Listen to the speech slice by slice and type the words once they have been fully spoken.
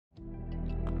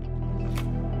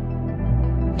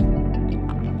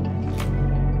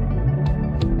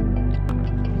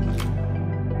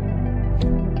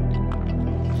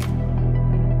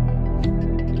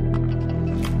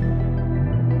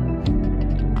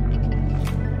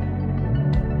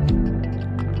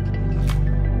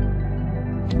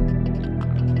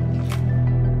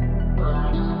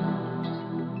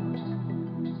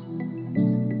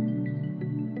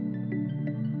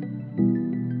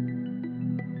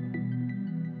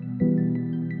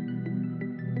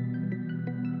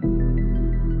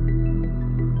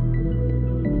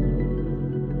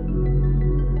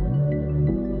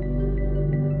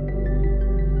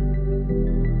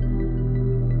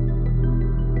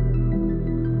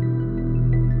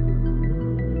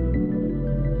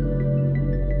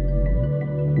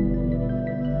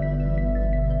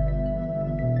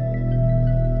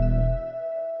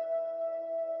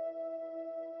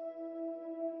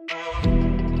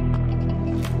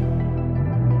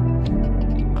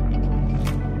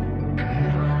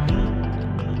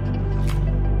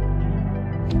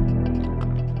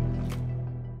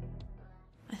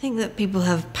that people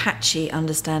have patchy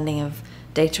understanding of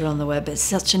data on the web. It's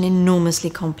such an enormously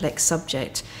complex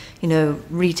subject. You know,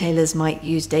 retailers might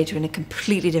use data in a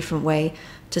completely different way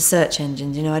to search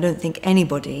engines. You know, I don't think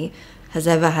anybody has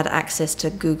ever had access to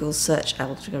Google's search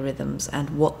algorithms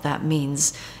and what that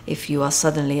means if you are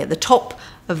suddenly at the top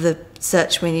of the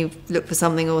search when you look for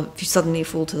something, or if you suddenly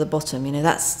fall to the bottom. You know,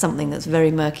 that's something that's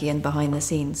very murky and behind the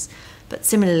scenes. But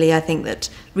similarly, I think that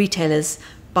retailers,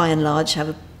 by and large, have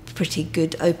a pretty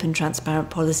good, open, transparent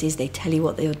policies. They tell you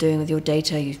what they are doing with your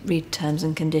data. You read terms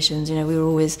and conditions. You know, we were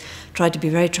always tried to be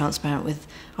very transparent with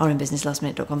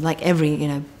ourinbusinesslastminute.com, like every, you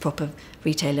know, proper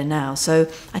retailer now. So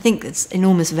I think it's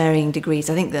enormous varying degrees.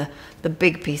 I think the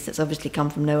big piece that's obviously come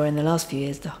from nowhere in the last few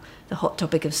years, the hot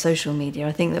topic of social media.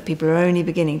 I think that people are only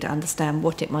beginning to understand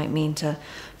what it might mean to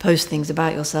post things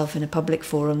about yourself in a public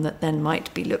forum that then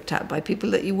might be looked at by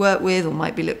people that you work with, or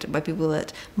might be looked at by people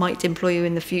that might employ you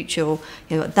in the future. Or,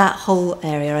 you know, that whole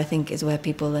area, I think, is where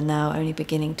people are now only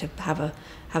beginning to have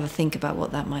a think about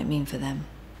what that might mean for them.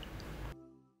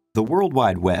 The World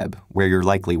Wide Web, where you're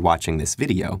likely watching this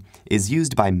video, is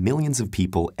used by millions of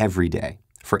people every day,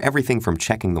 for everything from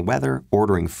checking the weather,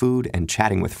 ordering food, and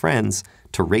chatting with friends,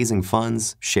 to raising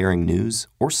funds, sharing news,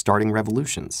 or starting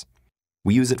revolutions.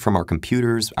 We use it from our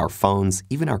computers, our phones,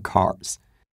 even our cars.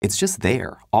 It's just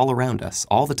there, all around us,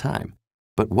 all the time.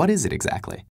 But what is it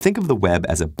exactly? Think of the web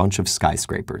as a bunch of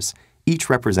skyscrapers, each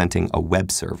representing a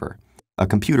web server, a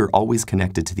computer always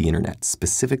connected to the internet,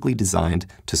 specifically designed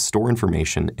to store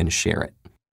information and share it.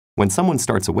 When someone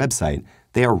starts a website,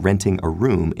 they are renting a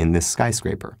room in this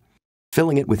skyscraper,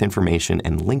 filling it with information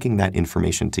and linking that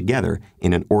information together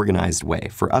in an organized way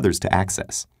for others to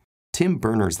access. Tim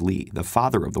Berners-Lee, the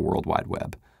father of the World Wide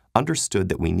Web, understood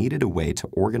that we needed a way to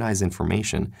organize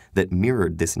information that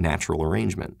mirrored this natural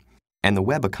arrangement. And the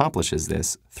web accomplishes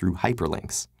this through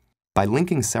hyperlinks. By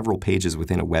linking several pages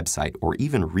within a website, or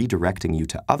even redirecting you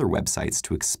to other websites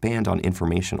to expand on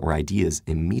information or ideas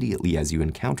immediately as you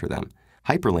encounter them,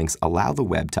 hyperlinks allow the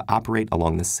web to operate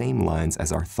along the same lines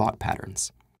as our thought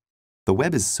patterns. The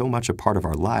web is so much a part of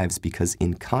our lives because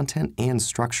in content and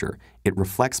structure, it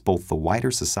reflects both the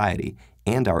wider society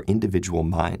and our individual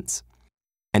minds.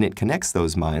 And it connects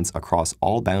those minds across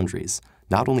all boundaries,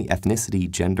 not only ethnicity,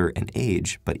 gender, and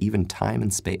age, but even time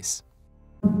and space.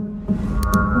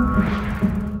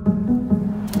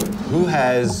 Who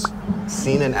has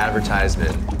seen an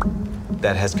advertisement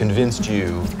that has convinced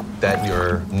you that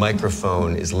your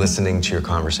microphone is listening to your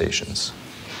conversations?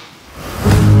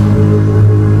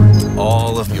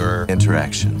 All of your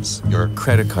interactions, your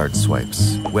credit card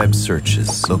swipes, web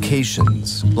searches,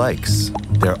 locations, likes,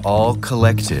 they're all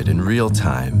collected in real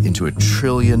time into a $1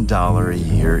 trillion a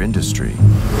year industry.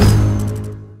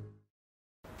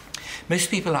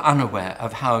 Most people are unaware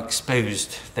of how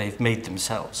exposed they've made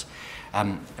themselves. I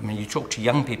mean, you talk to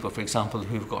young people, for example,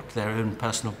 who've got their own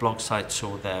personal blog sites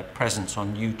or their presence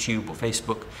on YouTube or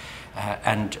Facebook,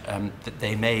 and that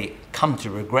they may come to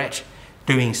regret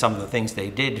doing some of the things they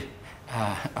did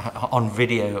on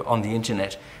video, on the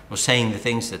internet, or saying the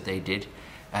things that they did,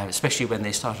 especially when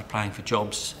they start applying for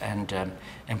jobs and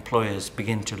employers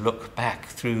begin to look back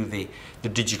through the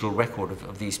digital record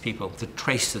of these people, the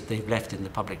trace that they've left in the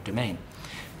public domain.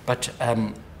 But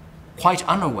quite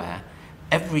unaware,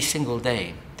 every single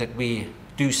day that we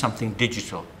do something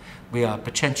digital, we are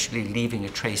potentially leaving a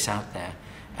trace out there,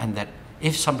 and that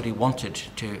if somebody wanted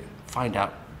to find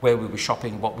out where we were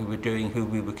shopping, what we were doing, who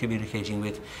we were communicating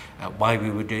with, why we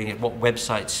were doing it, what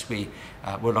websites we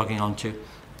were logging onto,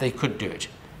 they could do it.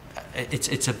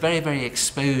 It's a very, very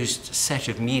exposed set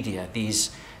of media,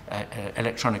 these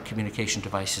electronic communication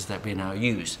devices that we now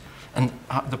use. And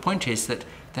the point is that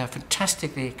they're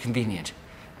fantastically convenient.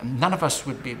 None of us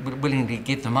would willingly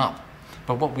give them up.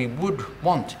 But what we would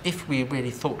want, if we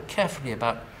really thought carefully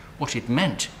about what it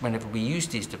meant whenever we use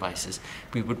these devices,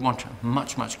 we would want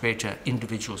much, much greater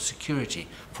individual security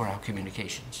for our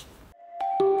communications.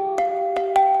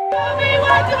 Tell me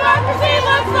what democracy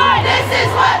looks like! This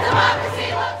is what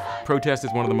democracy looks like! Protest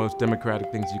is one of the most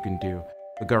democratic things you can do.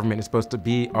 The government is supposed to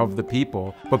be of the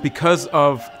people, but because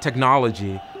of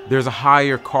technology, there's a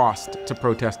higher cost to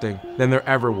protesting than there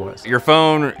ever was. Your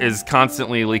phone is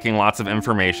constantly leaking lots of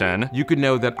information. You could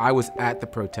know that I was at the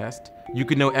protest. You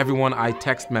could know everyone I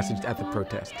text messaged at the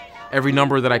protest, every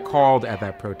number that I called at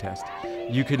that protest.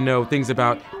 You could know things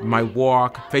about my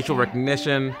walk, facial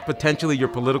recognition, potentially your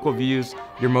political views,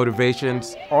 your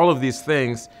motivations, all of these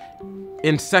things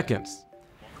in seconds.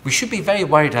 We should be very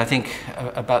worried, I think,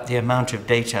 about the amount of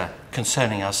data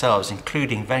concerning ourselves,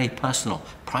 including very personal,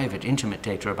 private, intimate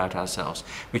data about ourselves,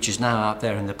 which is now out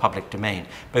there in the public domain,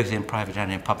 both in private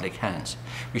and in public hands.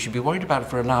 We should be worried about it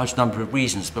for a large number of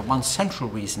reasons, but one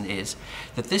central reason is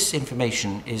that this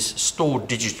information is stored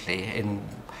digitally in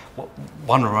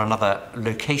one or another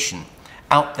location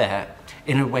out there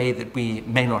in a way that we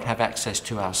may not have access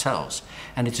to ourselves.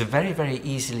 And it's very, very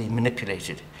easily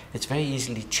manipulated. It's very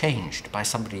easily changed by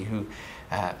somebody who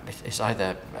is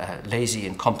either lazy,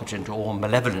 incompetent, or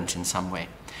malevolent in some way.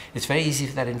 It's very easy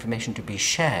for that information to be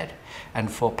shared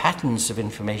and for patterns of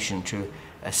information to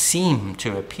seem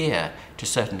to appear to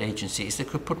certain agencies that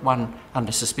could put one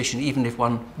under suspicion, even if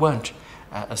one weren't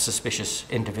a suspicious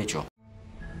individual.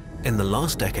 In the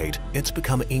last decade, it's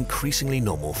become increasingly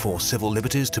normal for civil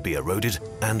liberties to be eroded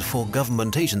and for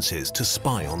government agencies to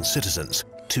spy on citizens,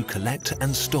 to collect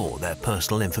and store their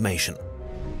personal information.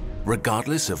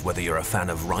 Regardless of whether you're a fan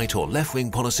of right or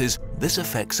left-wing policies, this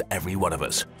affects every one of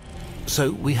us. So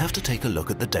we have to take a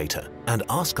look at the data and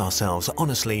ask ourselves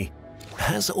honestly,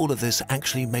 has all of this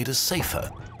actually made us safer?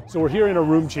 So we're here in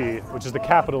Urumqi, which is the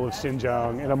capital of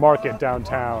Xinjiang, in a market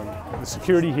downtown. The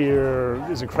security here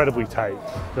is incredibly tight.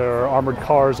 There are armored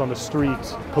cars on the street,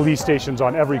 police stations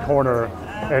on every corner,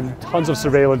 and tons of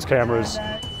surveillance cameras.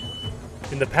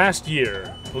 In the past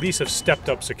year, police have stepped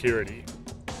up security.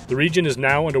 The region is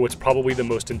now under what's probably the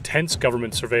most intense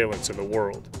government surveillance in the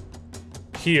world.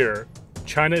 Here,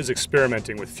 China is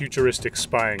experimenting with futuristic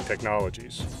spying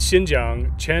technologies.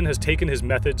 Xinjiang, Chen has taken his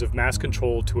methods of mass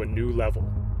control to a new level,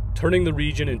 turning the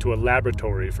region into a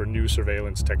laboratory for new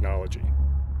surveillance technology.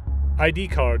 ID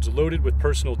cards loaded with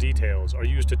personal details are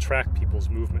used to track people's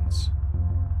movements.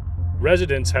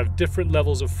 Residents have different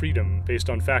levels of freedom based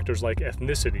on factors like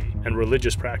ethnicity and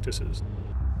religious practices.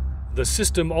 The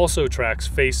system also tracks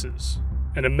faces.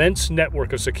 An immense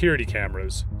network of security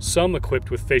cameras, some equipped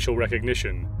with facial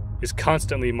recognition, is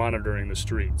constantly monitoring the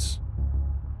streets.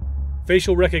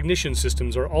 Facial recognition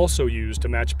systems are also used to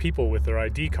match people with their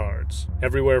ID cards,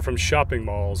 everywhere from shopping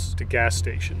malls to gas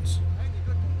stations.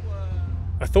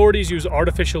 Authorities use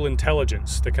artificial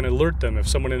intelligence that can alert them if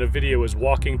someone in a video is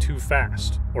walking too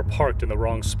fast or parked in the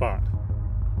wrong spot.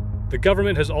 The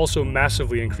government has also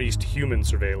massively increased human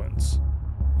surveillance.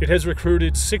 It has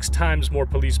recruited 6 times more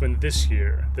policemen this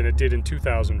year than it did in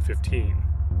 2015.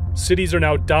 Cities are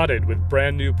now dotted with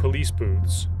brand new police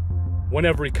booths, one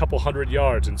every couple hundred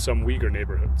yards in some Uyghur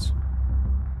neighborhoods.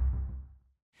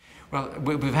 Well,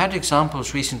 we've had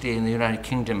examples recently in the United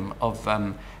Kingdom of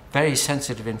very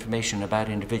sensitive information about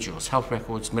individuals, health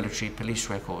records, military, police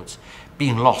records,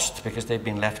 being lost because they've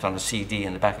been left on a CD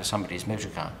in the back of somebody's motor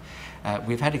car.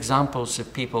 We've had examples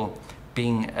of people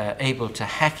being able to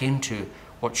hack into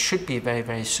what should be very,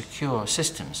 very secure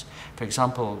systems. For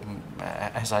example,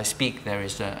 as I speak, there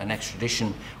is an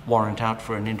extradition warrant out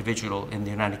for an individual in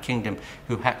the United Kingdom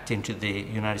who hacked into the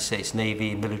United States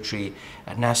Navy, military,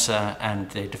 NASA, and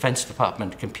the Defense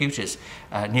Department computers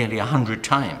nearly 100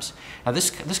 times. Now, this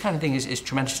kind of thing is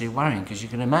tremendously worrying, because you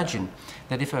can imagine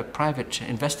that if a private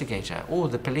investigator or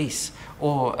the police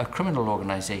or a criminal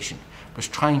organization was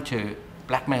trying to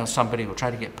blackmail somebody or try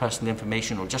to get personal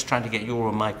information or just trying to get your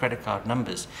or my credit card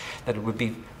numbers, that it would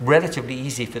be relatively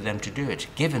easy for them to do it,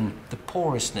 given the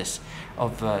porousness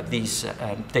of these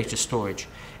data storage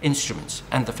instruments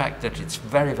and the fact that it's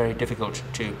very, very difficult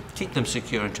to keep them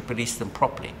secure and to police them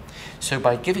properly. So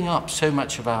by giving up so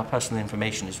much of our personal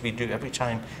information, as we do every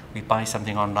time we buy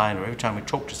something online or every time we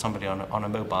talk to somebody on a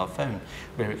mobile phone,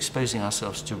 we're exposing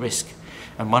ourselves to risk.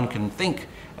 And one can think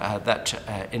that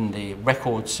in the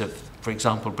records of, for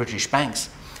example, British banks,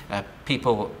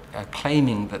 people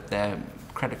claiming that their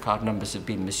credit card numbers have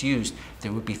been misused,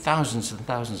 there would be thousands and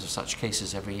thousands of such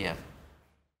cases every year.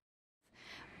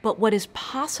 But what is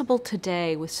possible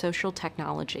today with social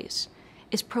technologies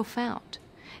is profound.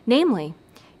 Namely,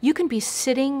 you can be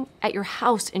sitting at your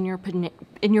house in your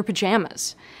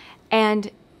pajamas, and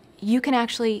you can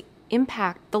actually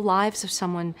impact the lives of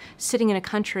someone sitting in a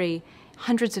country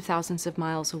hundreds of thousands of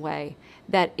miles away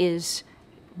that is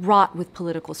wrought with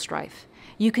political strife.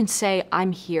 You can say,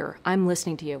 I'm here, I'm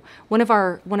listening to you. One of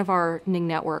our Ning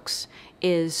networks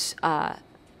is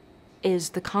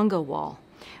the Congo Wall,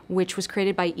 which was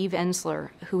created by Eve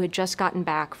Ensler, who had just gotten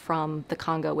back from the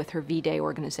Congo with her V-Day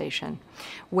organization,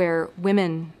 where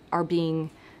women are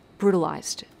being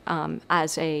brutalized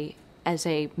as a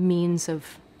means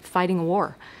of fighting a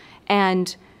war.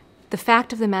 And the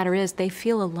fact of the matter is they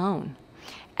feel alone.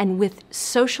 And with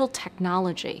social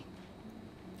technology,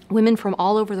 women from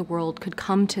all over the world could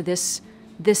come to this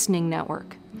Ning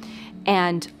network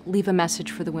and leave a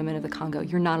message for the women of the Congo.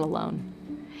 You're not alone.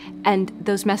 And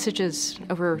those messages,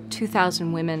 over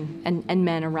 2,000 women and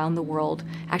men around the world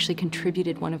actually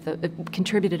contributed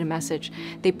a message.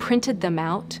 They printed them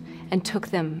out and took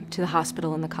them to the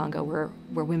hospital in the Congo where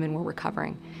women were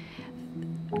recovering.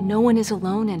 No one is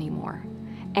alone anymore.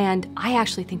 And I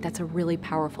actually think that's a really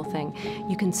powerful thing.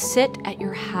 You can sit at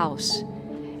your house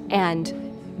and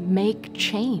make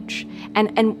change.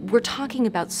 And we're talking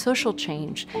about social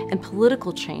change and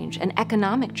political change and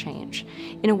economic change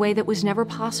in a way that was never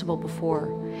possible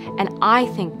before. And I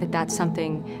think that that's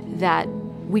something that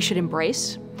we should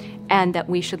embrace, and that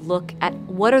we should look at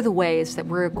what are the ways that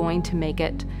we're going to make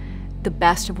it the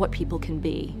best of what people can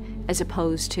be, as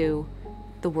opposed to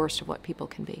the worst of what people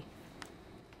can be.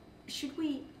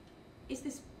 Is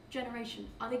this generation,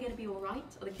 are they going to be all right?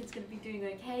 Are the kids going to be doing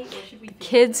okay? Or should we feel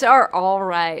Kids are all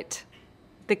right.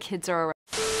 The kids are all right.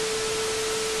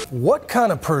 What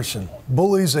kind of person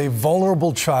bullies a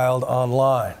vulnerable child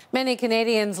online? Many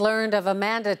Canadians learned of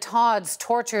Amanda Todd's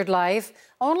tortured life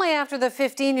only after the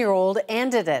 15-year-old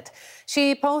ended it.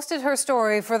 She posted her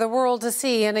story for the world to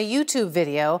see in a YouTube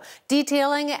video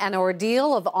detailing an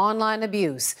ordeal of online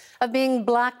abuse, of being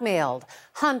blackmailed,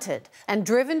 hunted, and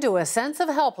driven to a sense of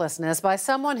helplessness by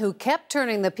someone who kept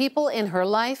turning the people in her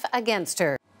life against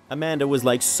her. Amanda was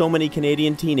like so many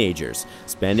Canadian teenagers,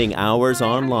 spending hours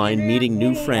online meeting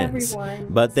new friends.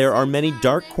 But there are many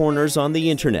dark corners on the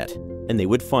internet, and they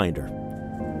would find her.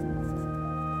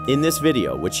 In this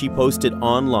video, which she posted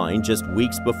online just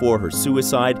weeks before her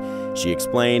suicide, she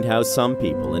explained how some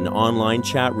people in online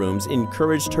chat rooms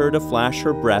encouraged her to flash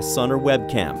her breasts on her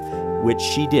webcam, which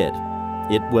she did.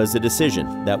 It was a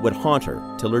decision that would haunt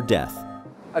her till her death.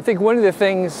 I think one of the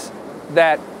things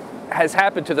that has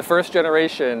happened to the first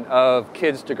generation of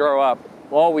kids to grow up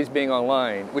always being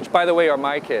online, which by the way are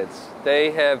my kids.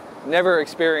 They have never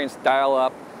experienced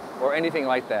dial-up or anything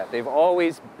like that. They've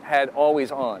always had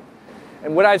always on.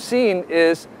 And what I've seen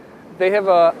is they have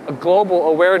a global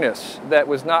awareness that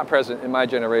was not present in my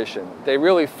generation. They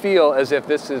really feel as if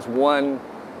this is one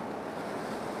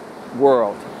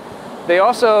world. They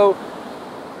also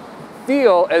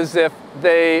feel as if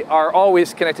they are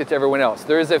always connected to everyone else.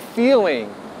 There is a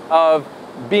feeling of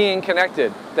being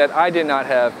connected that I did not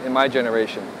have in my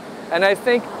generation. And I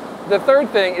think the third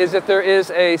thing is that there is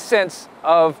a sense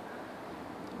of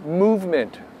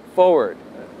movement forward,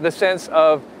 the sense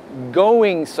of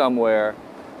going somewhere,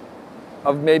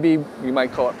 of maybe you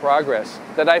might call it progress,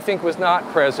 that I think was not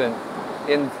present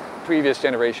in previous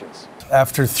generations.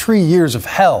 After 3 years of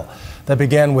hell that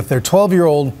began with their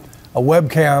 12-year-old, a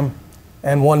webcam,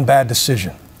 and one bad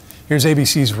decision. Here's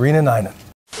ABC's Rena Ninan.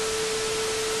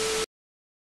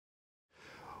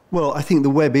 Well, I think the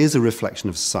web is a reflection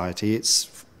of society.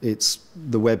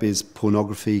 The web is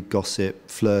pornography, gossip,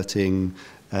 flirting,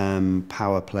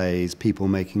 power plays, people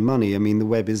making money. I mean, the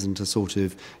web isn't a sort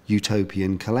of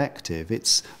utopian collective.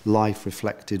 It's life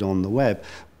reflected on the web.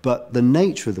 But the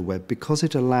nature of the web, because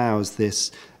it allows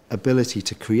this ability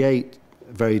to create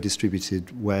a very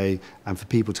distributed way and for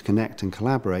people to connect and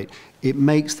collaborate, it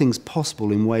makes things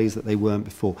possible in ways that they weren't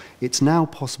before. It's now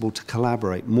possible to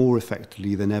collaborate more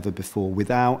effectively than ever before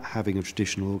without having a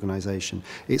traditional organisation.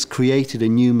 It's created a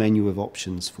new menu of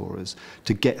options for us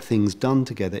to get things done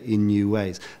together in new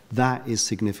ways. That is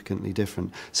significantly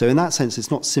different. So in that sense,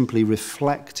 it's not simply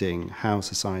reflecting how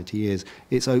society is,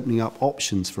 it's opening up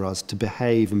options for us to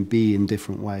behave and be in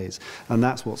different ways. And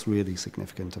that's what's really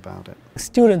significant about it.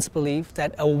 Students believe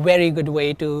that a very good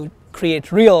way to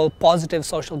create real positive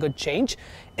social good change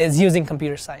is using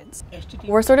computer science.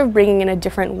 We're sort of bringing in a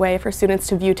different way for students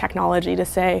to view technology, to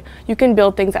say you can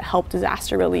build things that help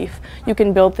disaster relief, you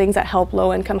can build things that help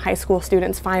low-income high school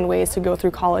students find ways to go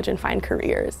through college and find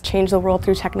careers. Change the world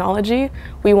through technology,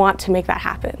 we want to make that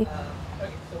happen.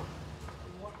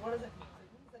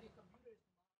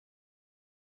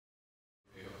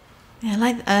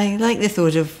 Yeah, I like the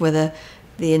thought of whether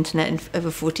the internet in over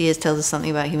 40 years tells us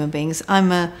something about human beings.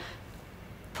 I'm a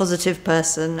positive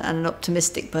person and an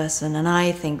optimistic person, and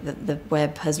I think that the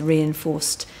web has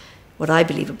reinforced what I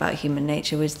believe about human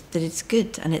nature, was that it's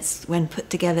good, and it's, when put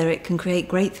together, it can create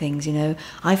great things. You know,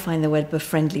 I find the web a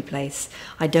friendly place.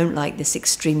 I don't like this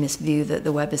extremist view that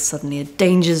the web is suddenly a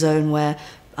danger zone where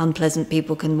unpleasant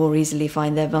people can more easily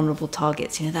find their vulnerable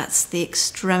targets. You know, that's the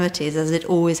extremities, as it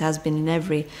always has been in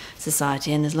every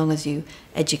society, and as long as you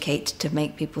educate to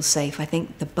make people safe, I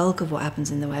think the bulk of what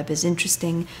happens in the web is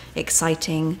interesting,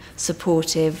 exciting,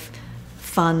 supportive,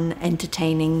 fun,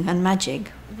 entertaining, and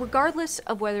magic. Regardless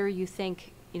of whether you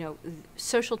think,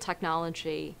 social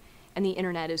technology and the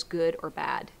internet is good or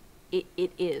bad,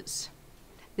 it is.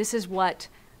 This is what,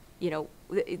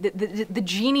 the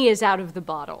genie is out of the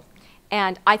bottle.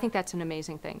 And I think that's an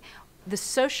amazing thing. The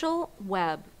social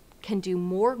web can do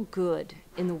more good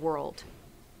in the world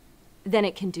than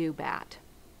it can do bad.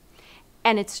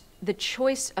 And it's the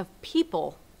choice of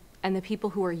people and the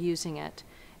people who are using it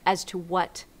as to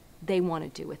what they want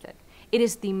to do with it. It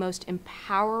is the most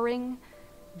empowering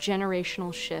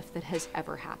generational shift that has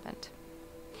ever happened.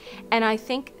 And I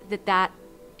think that that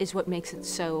is what makes it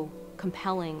so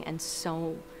compelling and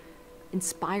so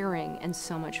inspiring and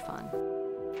so much fun.